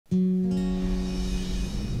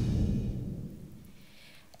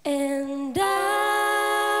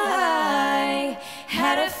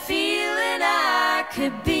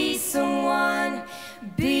could be someone,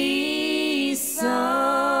 be someone.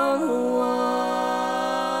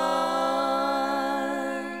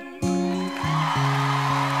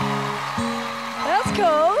 That's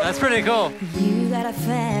cool. That's pretty cool. You got a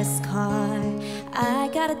fast car, I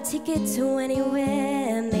got a ticket to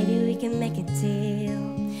anywhere. Maybe we can make a deal.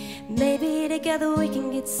 Maybe together we can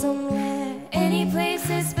get somewhere. Any place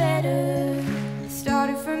is better.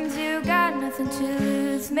 Started from zero, got nothing to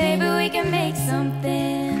lose. Maybe we can make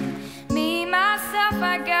something. Me, myself,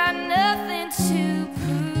 I got nothing to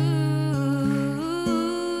prove.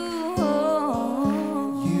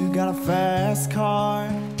 You got a fast car.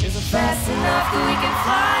 Is it Fast enough that we can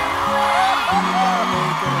fly away? You gotta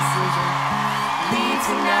make a decision. Leave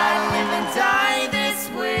tonight and live and die this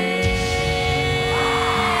way.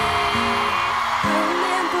 I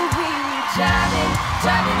remember we were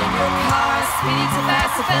driving in your car, speeding too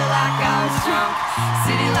fast, I felt like I was drunk.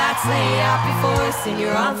 City lights lay out before us, and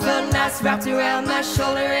your arm felt nice wrapped around my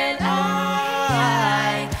shoulder, and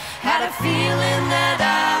I had a feeling that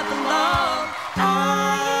I belonged.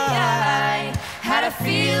 I had a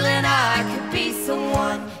feeling I could be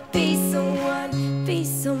someone, be someone, be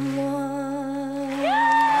someone.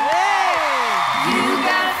 You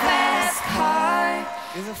got a fast car,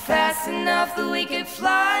 is it fast enough that we could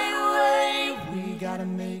fly away? We gotta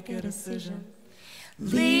make a decision.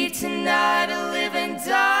 Leave tonight or live and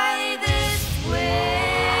die this way.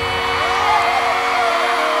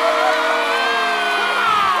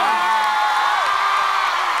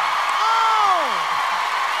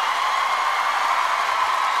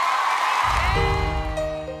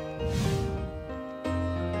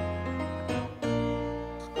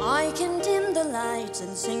 I can dim the lights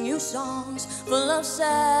and sing you songs full of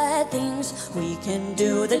sad things. We can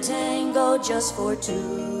do the tango just for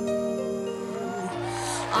two.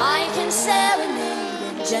 I can serenade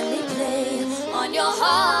and gently play on your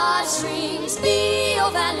heartstrings. Be your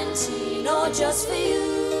Valentino just for you.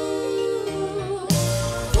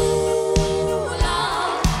 Ooh,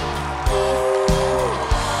 love,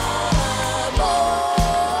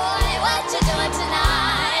 boy, what you doing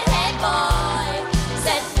tonight? Hey, boy,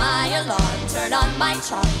 set my alarm, turn on my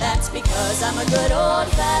charm. That's because I'm a good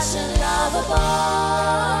old-fashioned lover boy.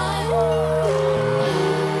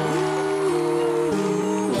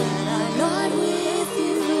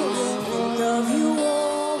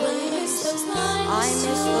 I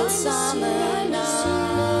miss those summer nights.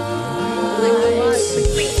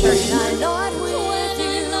 When I'm not with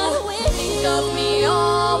you, think of me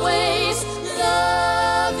always.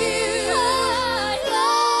 Love you,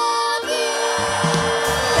 love you.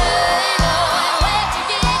 Hey boy, where'd you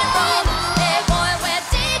get it from? Hey boy, where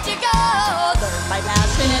did you go? Learn my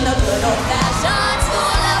passion in the good old fashioned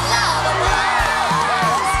school of love.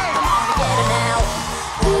 Come on, get it now.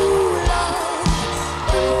 Ooh, love.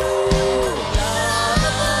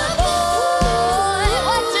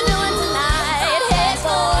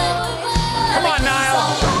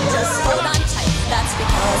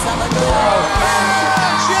 I'm a good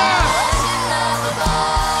lover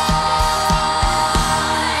boy.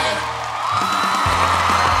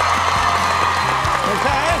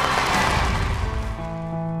 Okay.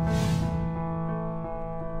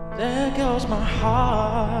 There goes my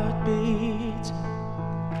heartbeat.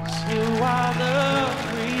 You are the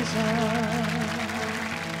reason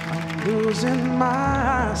I'm losing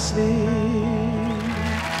my sleep.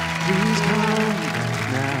 Please come back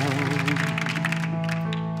now.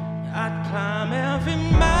 I'd climb every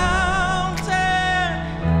mountain,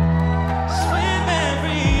 swim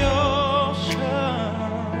every ocean,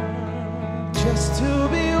 just to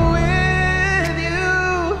be with you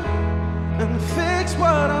and fix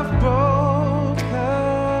what I've broken.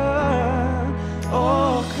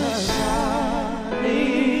 Oh, 'cause I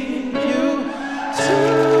need you to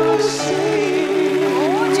see.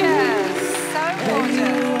 Gorgeous.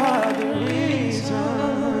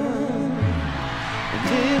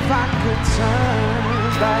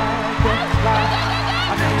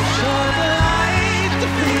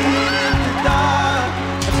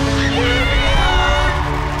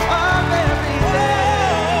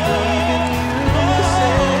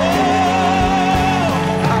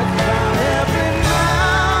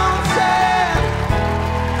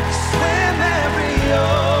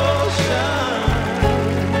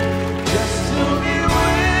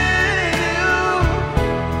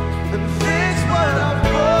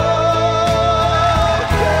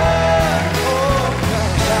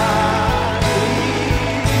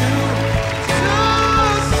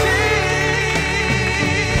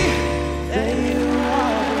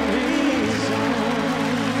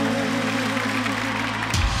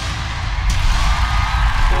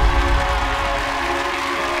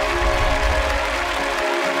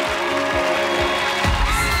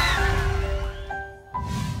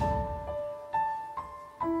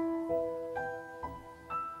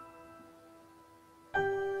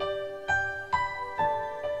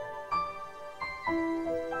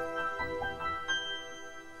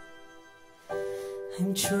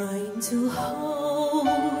 I'm trying to hold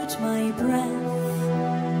my breath.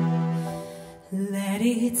 Let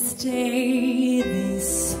it stay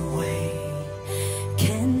this way.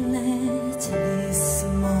 Can't let this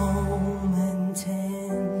moment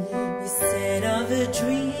end. You said of a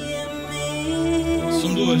dream.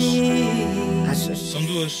 São duas. Achas? São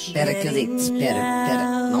duas. Espera que eu digo-te,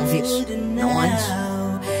 espera. Não vires, não olhes.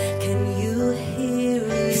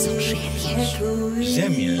 São gêmeas.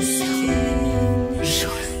 Gêmeas?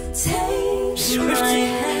 Juro-te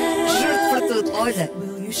por tudo, olha.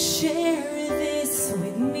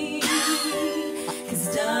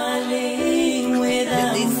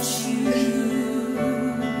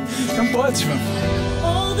 Não podes, mano.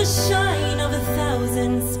 All the shine of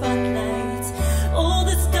 1,000 spotlights, all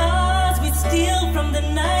the stars we steal from the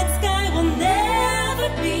night sky will never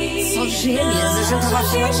be. São gêmeas, a gente vai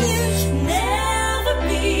chamar gêmeas. Never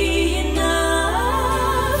be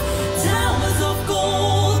enough. Towers of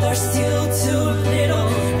gold are still too little.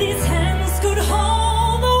 These hands could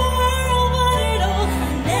hold the world, but it'll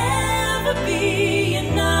never be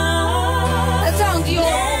enough. Então, Diogo.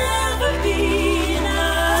 Never be enough.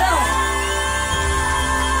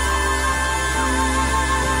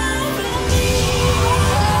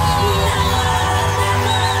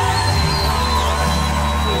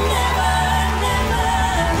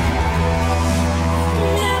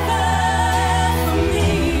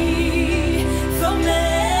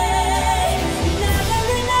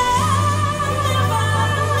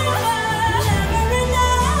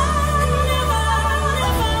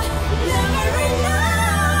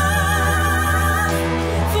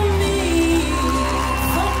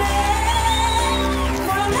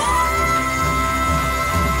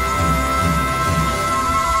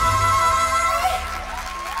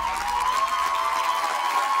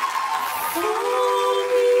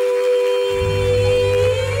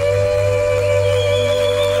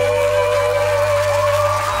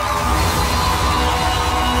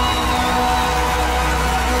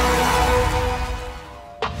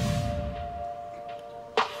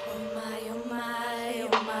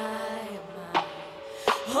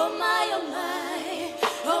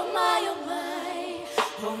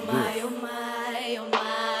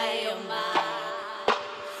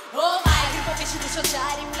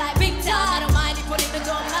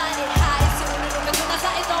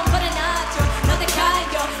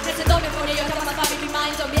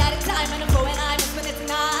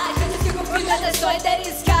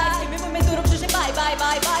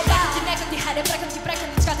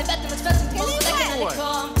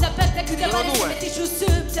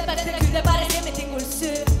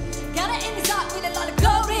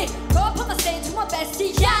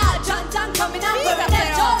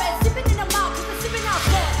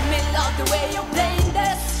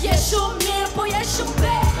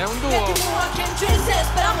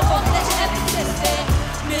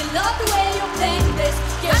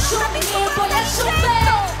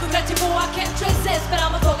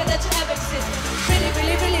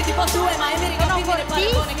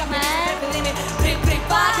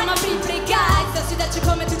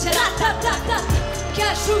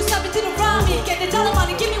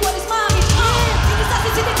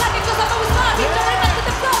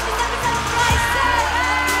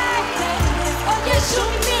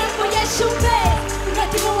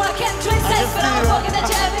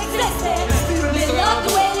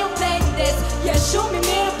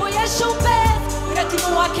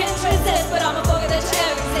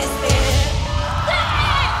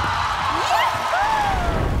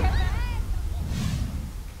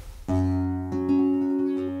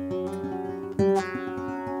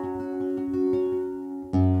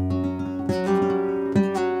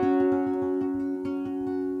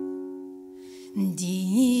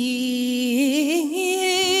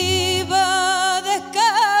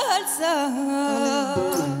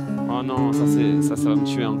 Oh non, ça va me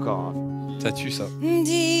tuer encore. Ça tue, ça. Dime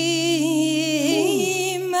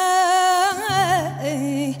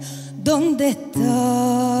dónde estás.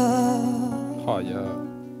 Oh, yeah.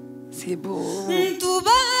 C'est beau. Tu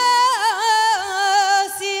voz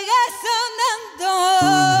sigue sonando.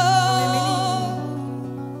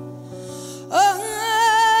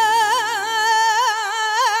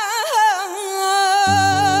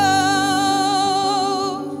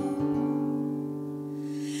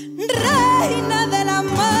 Reina del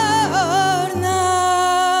amor, no,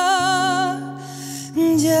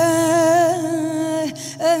 llévame.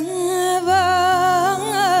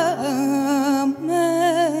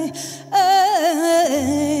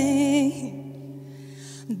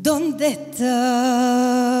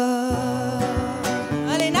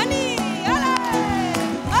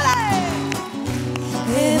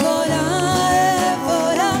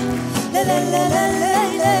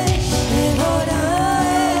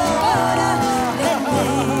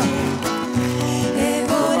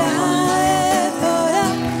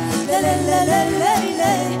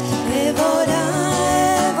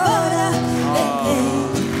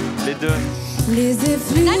 Les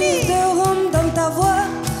effluves de rhum dans ta voix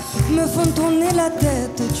me font tourner la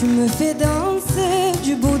tête. Tu me fais danser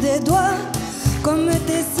du bout des doigts comme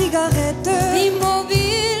des cigarettes.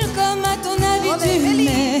 Immobile comme à ton habitude,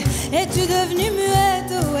 mais es-tu devenue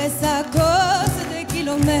muette? Ou est-ce à cause des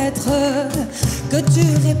kilomètres que tu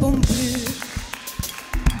réponds plus?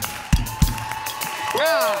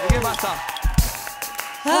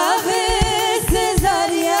 Ave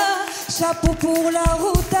Cesaria, chapeau pour la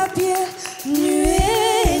route à pied.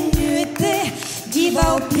 Nuée,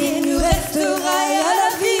 diva au pied, nous restera et à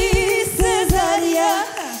la vie Cesaria.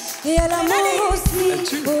 Et à l'amour aussi,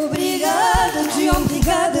 obrigado. Tu en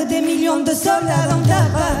brigade des millions de soldats dans ta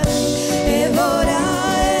page. Et voilà,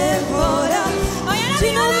 tu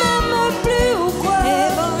ne m'aimes plus ou quoi? Et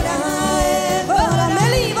voilà, mais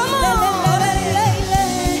libre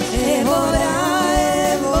et voilà,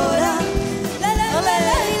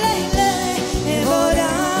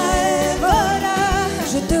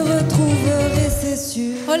 je te retrouverai, c'est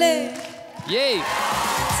sûr. Olé! Yay!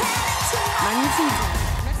 Magnifique.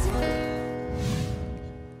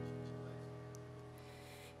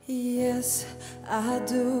 Yes, I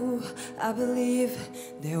do. I believe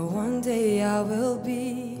that one day I will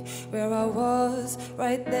be where I was,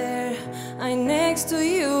 right there, I'm next to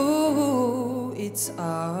you. It's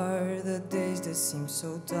hard, the days that seem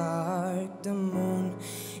so dark, the moon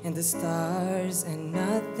and the stars, and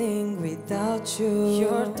nothing without you.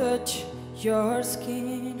 Your touch, your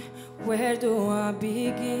skin, where do I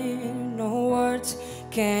begin? No words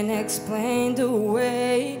can explain the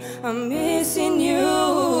way I'm missing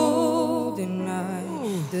you. The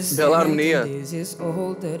night, the Bela harmonia.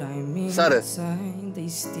 Sara,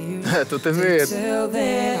 estou-te a ver.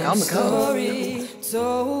 Calma, calma.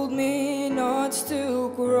 Told me not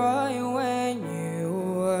to cry when you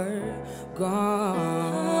were gone.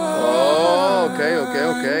 Oh,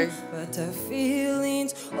 ok. But the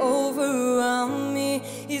feelings overwhelm me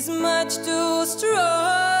is much too strong.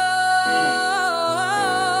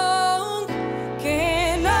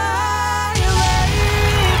 Can I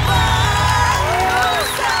lay by your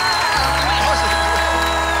side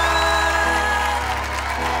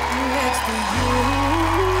next to you?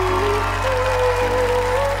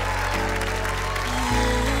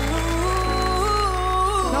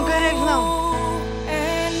 Não queres, não.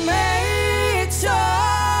 And make sure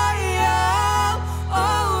you're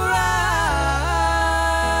alright.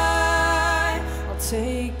 I'll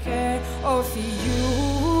take care of you.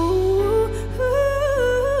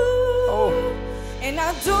 And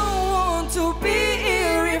I don't want to be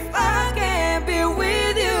here if I can't be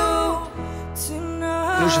with you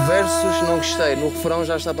tonight. Nos versos não gostei, no refrão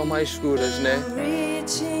já estavam mais seguras, né?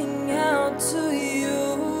 Reaching out to you.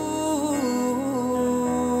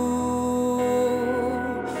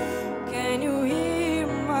 Can you hear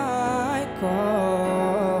my call?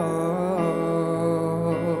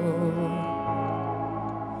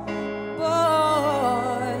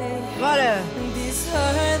 Boy, Bora! this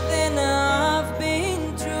hurt that I've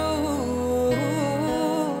been through.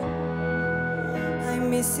 I'm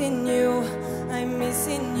missing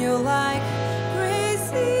you like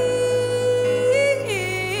crazy.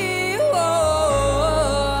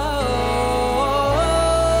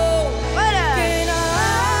 Can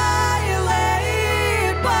I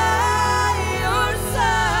lay by your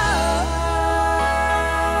side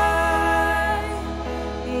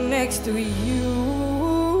next to you?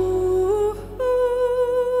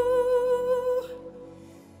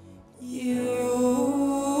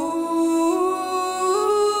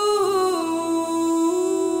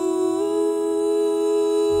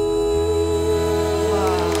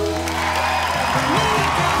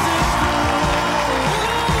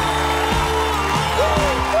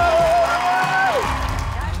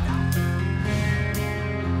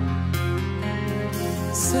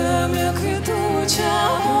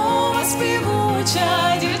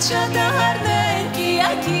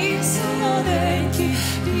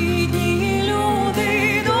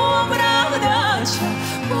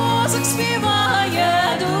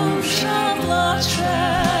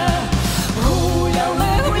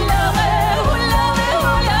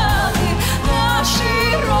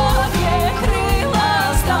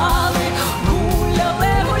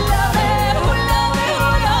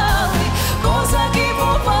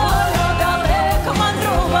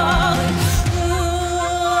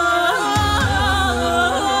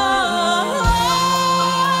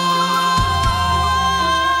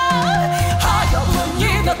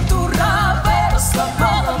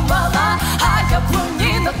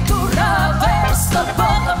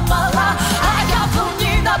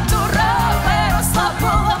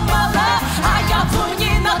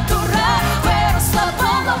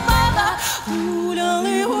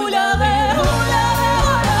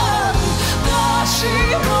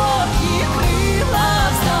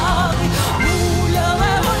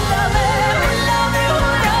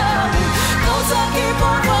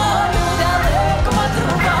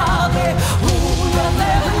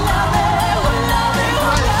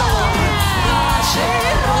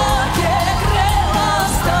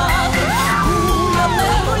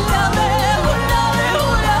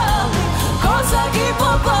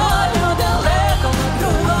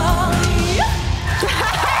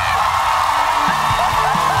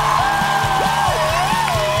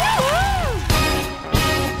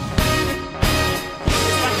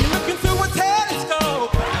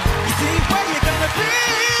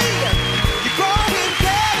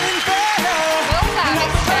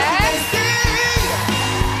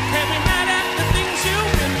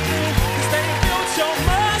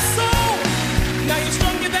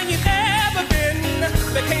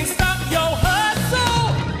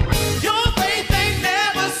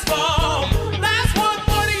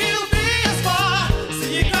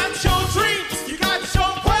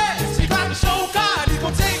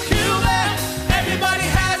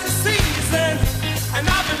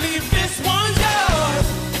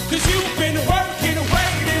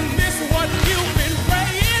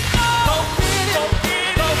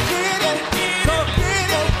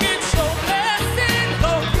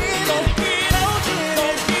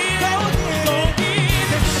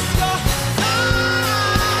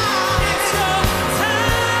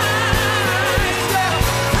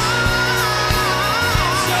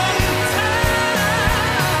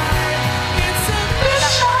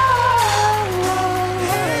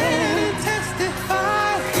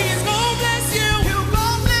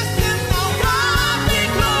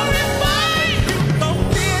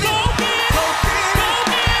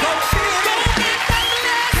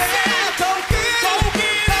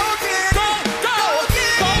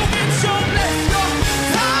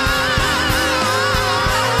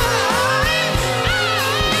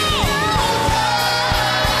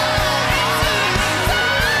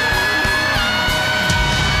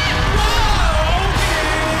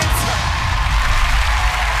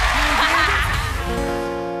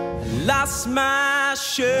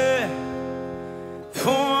 shirt,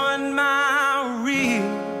 on my reel.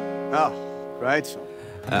 Oh, great song.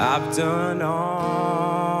 I've done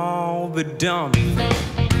all the dumb.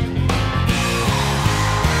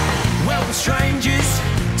 Well, we're strangers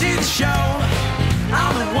to the show.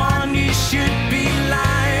 I'm the one you should be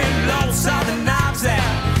lying low. Saw the knobs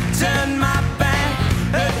out, turned my back,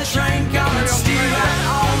 heard the train coming, steer right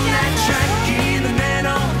on that track. In the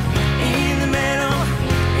middle, in the middle,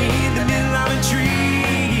 in the middle of a dream.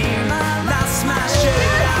 Lost my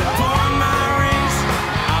shirt, I pawned my rings.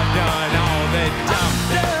 I've done all the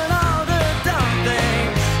dumb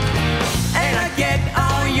things, and I get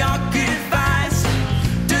all your good advice.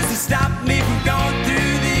 Doesn't stop me from going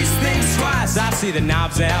through these things twice. I see the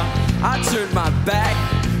knobs out, I turn my back,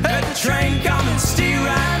 heard the train coming, steer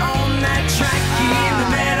right on that track. In the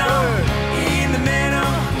middle, in the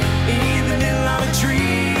middle, in the middle of a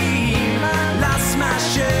dream. Lost my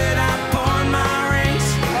shirt, I pawned my rings.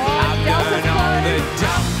 I've done all the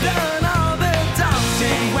dumb,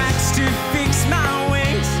 take wax to fix my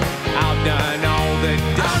wings. I've done all the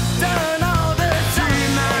dumb, threw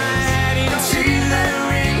my head into the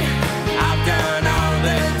ring. I've done all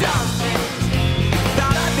the dumb,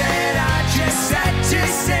 thought that I just had to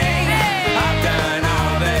sing. I've done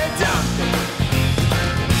all the dumb.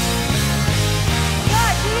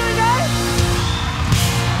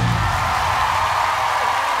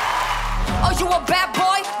 Oh, you a bad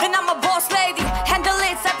boy? Then I'm a boss lady. Handle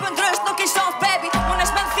it, se pëndrësh nuk i shans, baby. Unë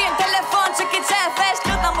është me në thim telefon që ki qenë vesh.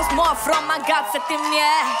 Lëdha mus mua from my gut se ti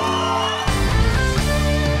mje.